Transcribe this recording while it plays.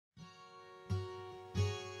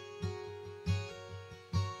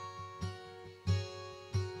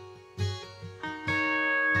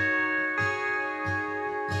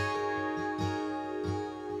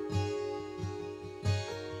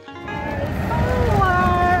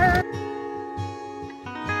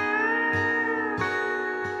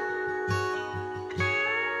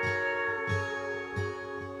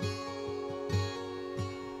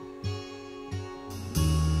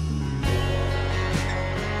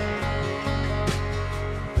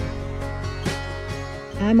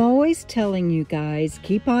I'm always telling you guys,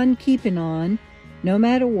 keep on keeping on, no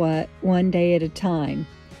matter what, one day at a time.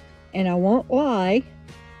 And I won't lie,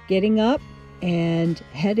 getting up and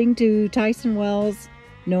heading to Tyson Wells,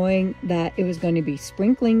 knowing that it was going to be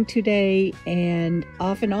sprinkling today and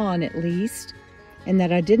off and on at least, and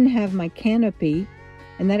that I didn't have my canopy,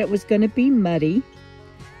 and that it was going to be muddy,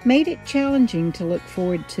 made it challenging to look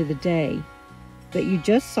forward to the day. But you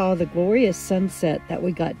just saw the glorious sunset that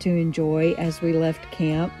we got to enjoy as we left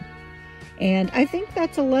camp. And I think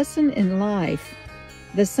that's a lesson in life.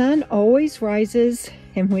 The sun always rises,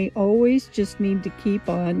 and we always just need to keep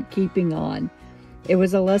on keeping on. It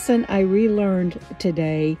was a lesson I relearned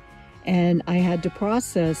today, and I had to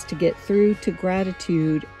process to get through to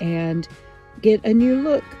gratitude and get a new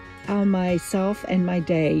look on myself and my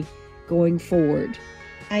day going forward.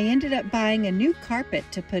 I ended up buying a new carpet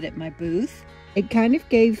to put at my booth. It kind of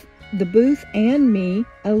gave the booth and me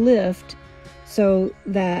a lift so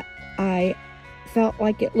that I felt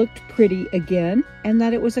like it looked pretty again and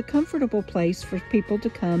that it was a comfortable place for people to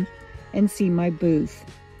come and see my booth.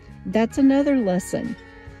 That's another lesson,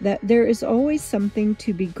 that there is always something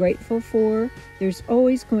to be grateful for. There's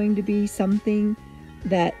always going to be something,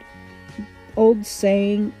 that old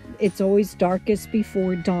saying, it's always darkest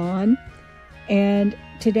before dawn. And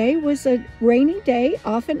today was a rainy day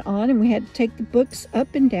off and on, and we had to take the books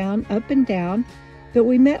up and down, but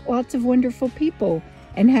we met lots of wonderful people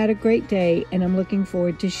and had a great day, and I'm looking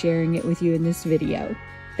forward to sharing it with you in this video.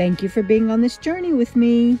 Thank you for being on this journey with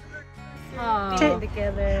me.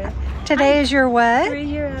 Together. Today is your what?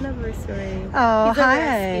 3-year anniversary. Oh, he's hi.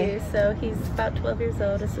 A rescue, so he's about 12 years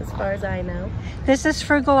old, as far as I know. This is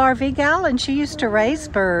Frugal RV Gal, and she used to raise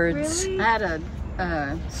birds. Really? I had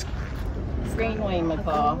a Greenway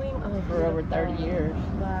macaw for over 30 years.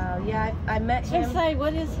 Wow, yeah, I met him. Say,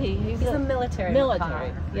 what is he? He's a military. Macaw.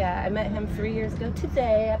 Yeah, I met him 3 years ago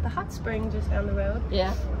today at the hot spring just down the road.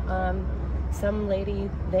 Yeah. Some lady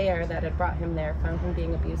there that had brought him there found him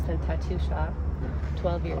being abused in a tattoo shop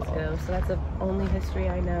 12 years ago. So that's the only history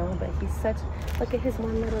I know. But he's such, look at his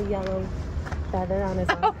one little yellow feather on his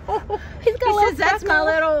arm. He's got a little, that's my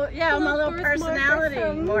little, my little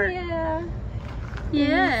personality mark. Yeah.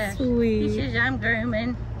 Yeah. Sweet. He says, I'm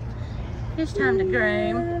grooming. It's time to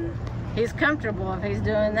groom. He's comfortable if he's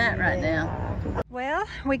doing that right now. Well,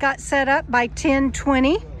 we got set up by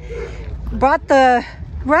 10:20. Brought the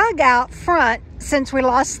rug out front since we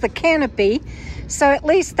lost the canopy, so at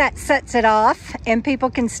least that sets it off and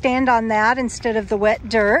people can stand on that instead of the wet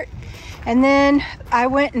dirt. And then I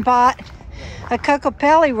went and bought a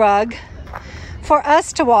KOKO rug for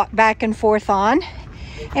us to walk back and forth on,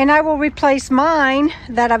 and I will replace mine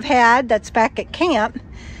that I've had that's back at camp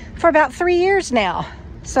for about 3 years now.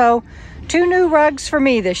 So 2 new rugs for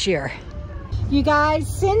me this year. You guys,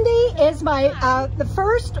 Cindy is my the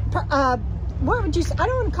first what would you say? I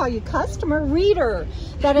don't want to call you customer, reader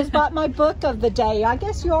that has bought my book of the day. I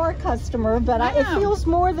guess you are a customer, but it feels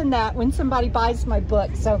more than that when somebody buys my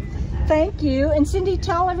book. So thank you. And Cindy,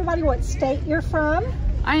 tell everybody what state you're from.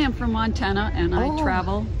 I am from Montana, and I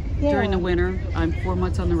travel during the winter. I'm 4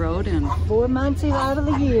 months on the road, and 4 months out of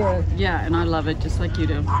the year. Yeah, and I love it just like you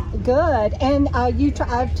do. Good. And I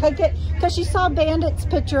take it because you saw Bandit's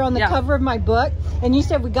picture on the cover of my book, and you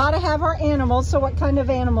said we got to have our animals. So what kind of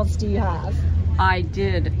animals do you have? I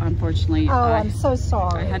did, unfortunately. Oh, I'm so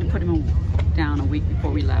sorry. I had to put him down a week before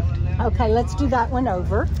we left. Okay, let's do that one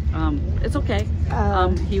over. It's okay.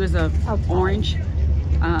 He was a orange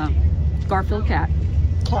Garfield cat.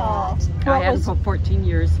 I had him for 14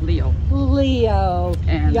 years, Leo.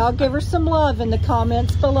 And y'all give her some love in the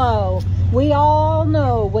comments below. We all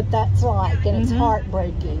know what that's like, and it's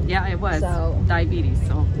heartbreaking. Yeah, it was. So, diabetes,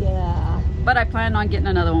 so. Yeah. But I plan on getting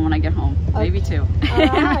another one when I get home. Okay. Maybe 2. All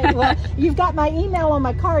right. Well, you've got my email on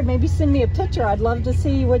my card. Maybe send me a picture. I'd love to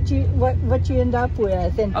see what you end up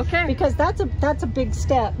with. And because that's a big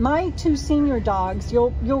step. My 2 senior dogs,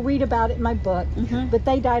 you'll read about it in my book, but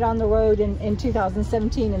they died on the road in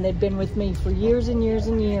 2017, and they'd been with me for years and years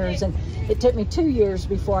and years. And it took me 2 years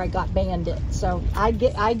before I got Bandit. So I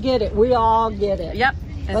get it. We all get it. Yep.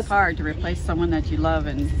 It's hard to replace someone that you love,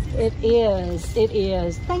 and it is.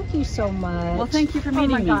 Thank you so much. Well, thank you for meeting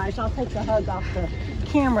me. Oh my gosh, I'll take the hug off the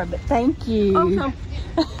camera, but thank you. Oh,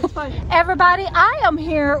 it's fine. Everybody, I am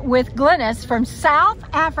here with Glennis from South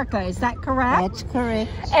Africa. Is that correct? That's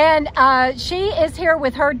correct. And she is here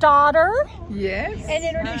with her daughter. Yes. And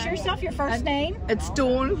introduce yourself, your first name. It's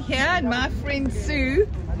Dawn here, and my friend Sue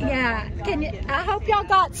Yeah. Can you? I hope y'all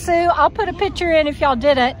got Sue. I'll put a picture in if y'all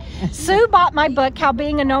didn't. Sue bought my book, How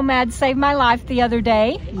Being a Nomad Saved My Life, the other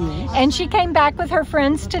day. Yes. And she came back with her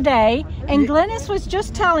friends today. And Glennis was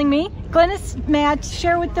just telling me, Glennis, may I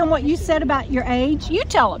share with them what you said about your age? You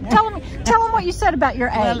tell them. Tell them what you said about your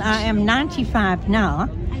age. Well, I am 95 now,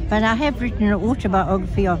 but I have written an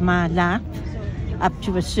autobiography of my life up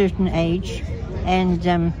to a certain age. And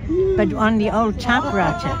but on the old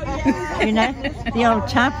typewriter, you know, the old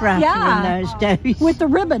typewriter in those days with the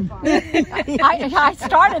ribbon. I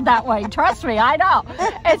started that way. Trust me, I know.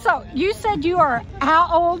 And so you said you are how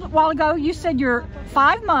old? A while ago, you said you're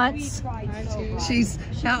 5 months. She's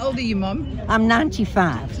how old are you, Mom? I'm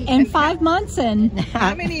 95. In 5 months and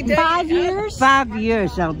how many days? 5 years. 5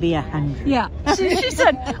 years, I'll be 100. Yeah, she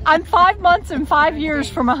said I'm 5 months and 5 years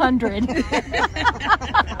from 100.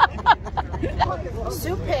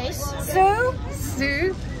 Sue Pace.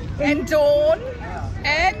 Sue, and Dawn,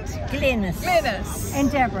 and Glennis. And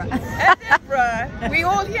Debra. And Debra. We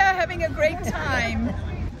all here having a great time.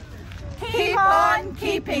 Keep on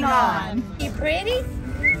keeping on. You pretty?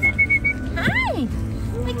 Hi.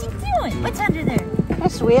 What you doing? What's under there?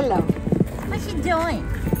 That's Willow. What you doing?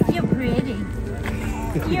 You're pretty.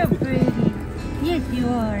 You're pretty. Yes, you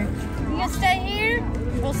are. You gonna stay here?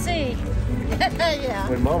 We'll see. Yeah.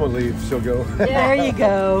 When Mama leaves, she'll go. There you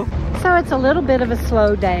go. So it's a little bit of a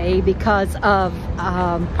slow day because of,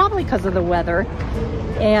 probably because of the weather.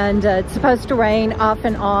 And it's supposed to rain off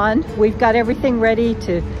and on. We've got everything ready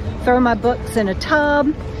to throw my books in a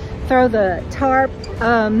tub, throw the tarp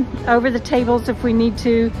over the tables if we need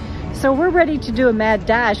to. So we're ready to do a mad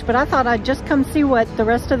dash, but I thought I'd just come see what the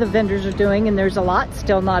rest of the vendors are doing, and there's a lot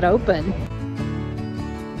still not open.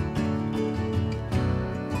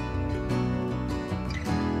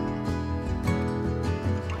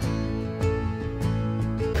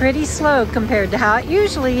 Pretty slow compared to how it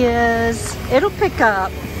usually is. It'll pick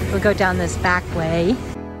up. We'll go down this back way.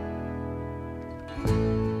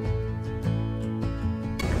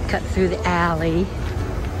 Cut through the alley.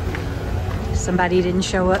 Somebody didn't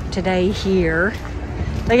show up today here.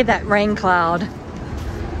 Look at that rain cloud.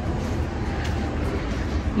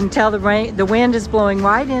 You can tell the wind is blowing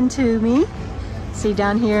right into me. See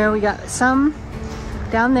down here, we got some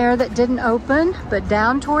down there that didn't open, but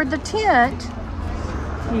down toward the tent,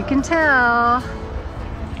 you can tell.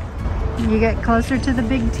 You get closer to the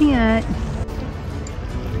big tent,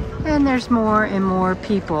 and there's more and more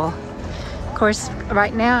people. Of course,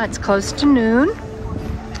 right now it's close to noon,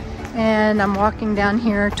 and I'm walking down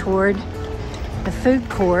here toward the food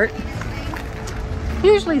court.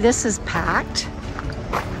 Usually this is packed.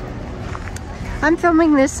 I'm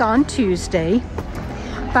filming this on Tuesday.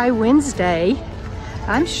 By Wednesday,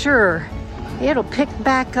 I'm sure it'll pick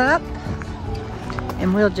back up,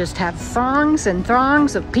 and we'll just have throngs and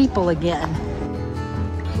throngs of people again.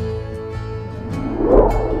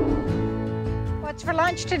 What's for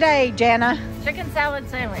lunch today, Jana? Chicken salad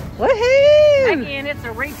sandwich. Woohoo! Again, it's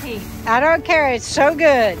a repeat. I don't care, it's so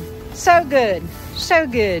good. So good, so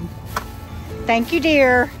good. Thank you,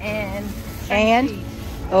 dear. And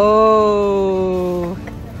oh.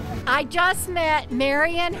 I just met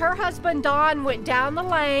Marion. Her husband Don went down the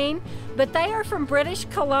lane, but they are from British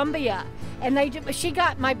Columbia. And she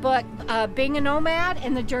got my book, Being a Nomad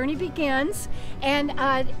and the Journey Begins. And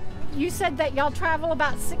you said that y'all travel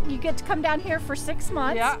about you get to come down here for 6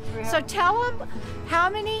 months. Yeah. So tell them how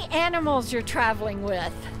many animals you're traveling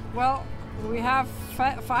with. Well, we have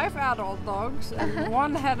 5 adult dogs and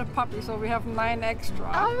 1 had a puppy, so we have 9 extra.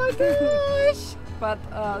 Oh my gosh! But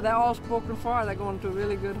they're all spoken for. They're going to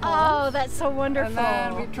really good homes. Oh, that's so wonderful.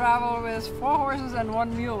 And then we travel with 4 horses and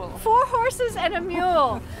 1 mule. 4 horses and a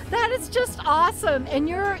mule. That is just awesome. And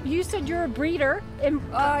you said you're a breeder.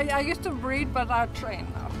 I used to breed, but I train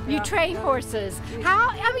now. You train horses.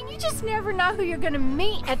 I mean, you just never know who you're going to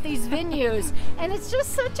meet at these venues. And it's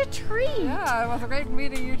just such a treat. Yeah, it was great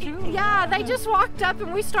meeting you too. Yeah, they just walked up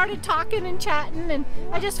and we started talking and chatting, and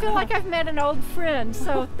I just feel like I've met an old friend.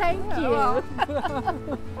 So thank you. Well.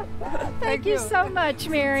 Thank you so much,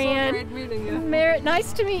 Marion. So great meeting you.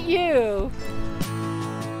 Nice to meet you.